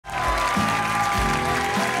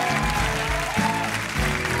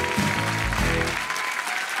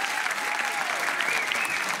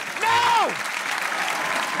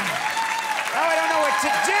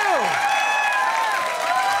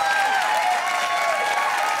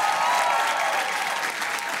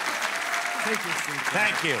Take your seat.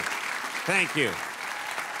 Thank you. Thank you.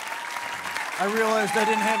 I realized I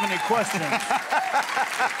didn't have any questions.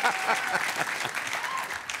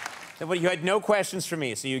 Well, you had no questions for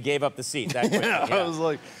me, so you gave up the seat that quickly. Yeah, I was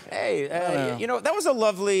like, hey, you know, that was a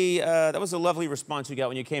lovely response you got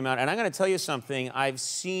when you came out. And I'm going to tell you something. I've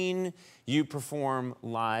seen you perform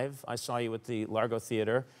live. I saw you at the Largo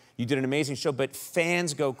Theater. You did an amazing show, but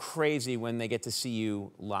fans go crazy when they get to see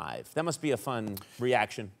you live. That must be a fun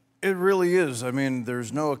reaction. it really is. I mean,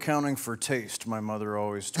 there's no accounting for taste, my mother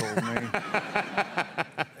always told me.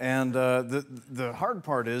 And the hard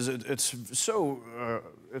part is it's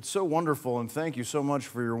so wonderful, and thank you so much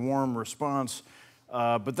for your warm response.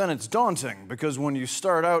 But then it's daunting, because when you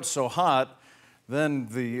start out so hot, then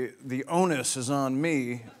the onus is on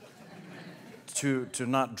me to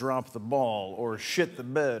not drop the ball, or shit the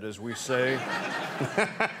bed, as we say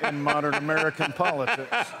in modern American politics.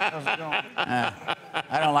 How's it going?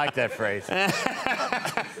 I don't like that phrase.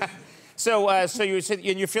 So you said,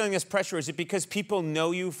 and you're feeling this pressure. Is it because people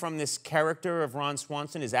know you from this character of Ron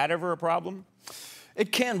Swanson? Is that ever a problem?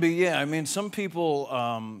 It can be, yeah. I mean, some people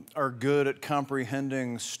are good at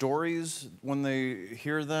comprehending stories when they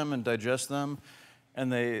hear them and digest them,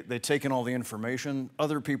 and they take in all the information.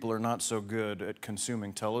 Other people are not so good at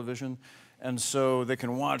consuming television, and so they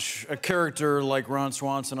can watch a character like Ron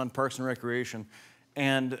Swanson on Parks and Recreation,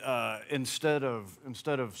 and instead of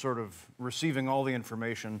sort of receiving all the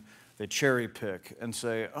information, they cherry pick and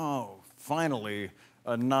say, oh, finally,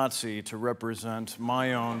 a Nazi to represent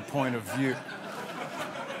my own point of view.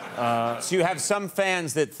 So you have some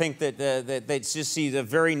fans that think that they just see the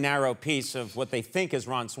very narrow piece of what they think is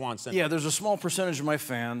Ron Swanson. Yeah, there's a small percentage of my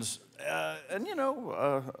fans, and you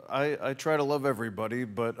know, I try to love everybody,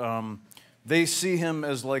 but they see him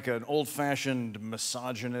as like an old-fashioned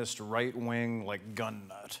misogynist, right-wing, like gun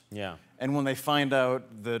nut. Yeah. And when they find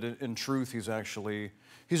out that in truth he's a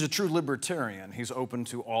true libertarian. He's open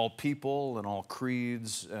to all people and all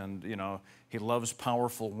creeds, and you know, he loves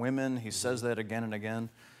powerful women. He says that again and again.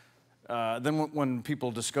 Then when people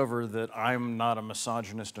discover that I'm not a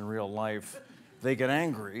misogynist in real life, they get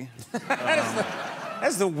angry.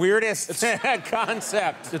 That's the weirdest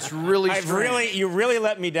concept. It's really strange. You really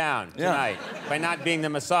let me down tonight by not being the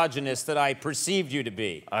misogynist that I perceived you to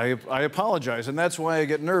be. I apologize, and that's why I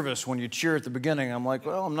get nervous when you cheer at the beginning. I'm like,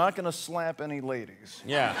 well, I'm not going to slap any ladies.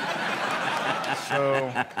 Yeah.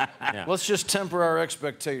 So let's just temper our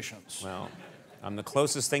expectations. Well, I'm the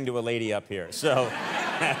closest thing to a lady up here, so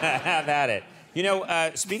have at it. You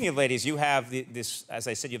know, speaking of ladies, you have this, as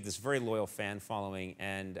I said, you have this very loyal fan following,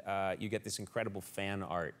 and you get this incredible fan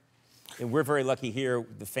art. And we're very lucky here.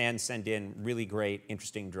 The fans send in really great,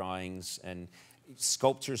 interesting drawings and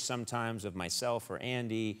sculptures sometimes of myself or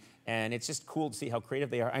Andy, and it's just cool to see how creative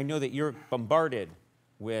they are. I know that you're bombarded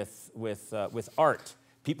with art.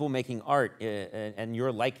 People making art and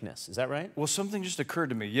your likeness. Is that right? Well, something just occurred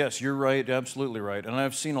to me. Yes, you're right, absolutely right. And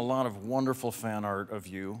I've seen a lot of wonderful fan art of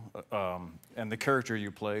you and the character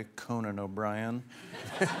you play, Conan O'Brien,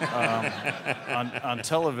 on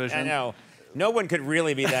television. I know. No one could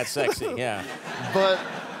really be that sexy, yeah. But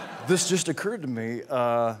this just occurred to me.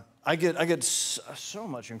 I get so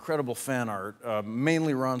much incredible fan art,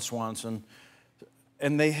 mainly Ron Swanson.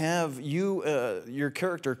 And they have your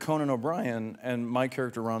character, Conan O'Brien, and my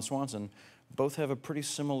character, Ron Swanson, both have a pretty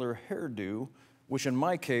similar hairdo, which in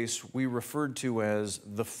my case, we referred to as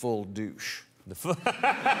the full douche. I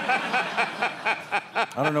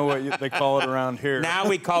don't know what they call it around here. Now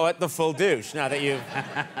we call it the full douche, now that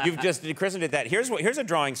you've just christened it that. Here's a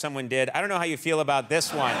drawing someone did. I don't know how you feel about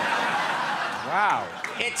this one. Wow.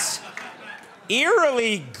 It's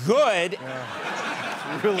eerily good. Yeah.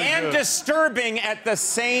 Really and good. Disturbing at the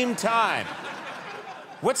same time.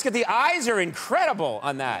 The eyes are incredible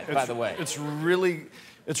on that, by the way. It's really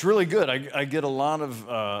good. I get a lot of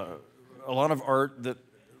art that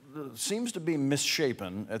seems to be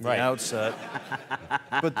misshapen at the outset,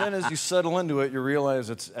 but then as you settle into it, you realize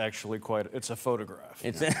it's actually it's a photograph.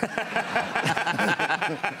 Yeah,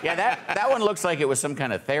 that one looks like it was some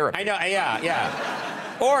kind of therapy. I know,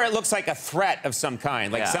 yeah. Or it looks like a threat of some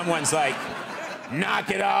kind, like someone's like,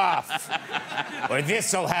 knock it off, or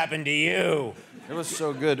this'll happen to you. It was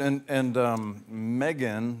so good, and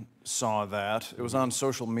Megan saw that. It was on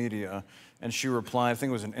social media, and she replied, I think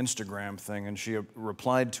it was an Instagram thing, and she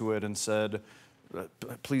replied to it and said,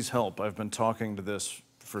 please help, I've been talking to this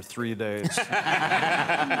for 3 days.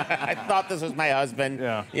 I thought this was my husband.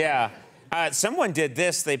 Yeah. Someone did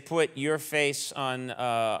this. They put your face on.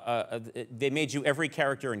 They made you every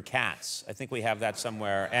character in Cats. I think we have that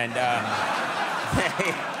somewhere. And I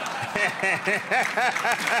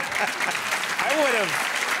would have.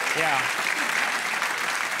 Yeah.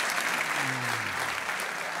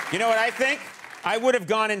 You know what I think? I would have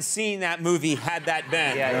gone and seen that movie had that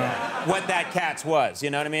been what that Cats was. You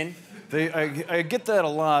know what I mean? I get that a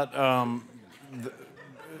lot.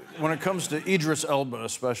 When it comes to Idris Elba,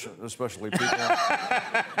 especially people,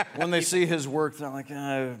 when they see his work, they're like,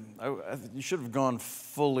 you should have gone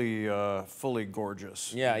fully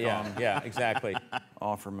gorgeous. Yeah, exactly.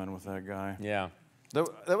 Offerman with that guy. Yeah.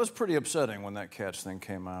 That was pretty upsetting when that Cats thing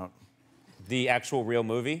came out. The actual real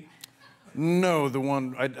movie? No, the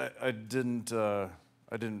one I didn't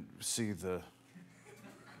see the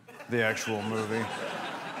actual movie.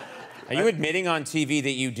 Are you admitting on TV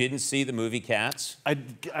that you didn't see the movie Cats?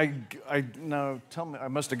 No, tell me, I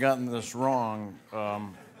must have gotten this wrong.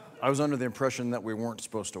 I was under the impression that we weren't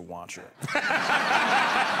supposed to watch it.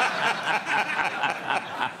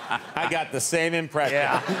 I got the same impression.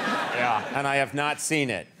 Yeah. And I have not seen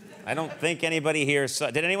it. I don't think anybody here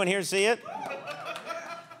saw. Did anyone here see it?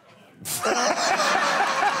 This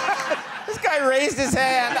guy raised his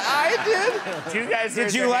hand. I did. Did you guys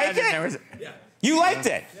Did you like it? You liked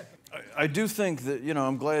it? I do think that,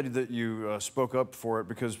 I'm glad that you spoke up for it,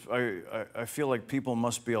 because I feel like people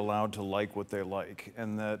must be allowed to like what they like,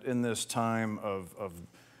 and that in this time of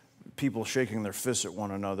people shaking their fists at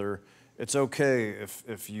one another, it's okay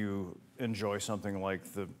if you enjoy something like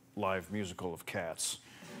the live musical of Cats.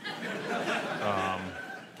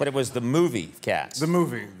 But it was the movie Cats. The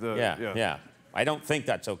movie. Yeah. I don't think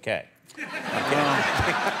that's okay. I'm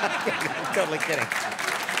totally kidding.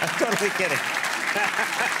 I'm totally kidding.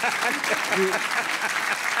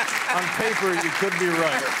 On paper, you could be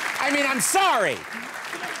right. I mean, I'm sorry.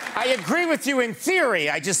 I agree with you in theory.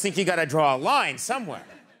 I just think you got to draw a line somewhere.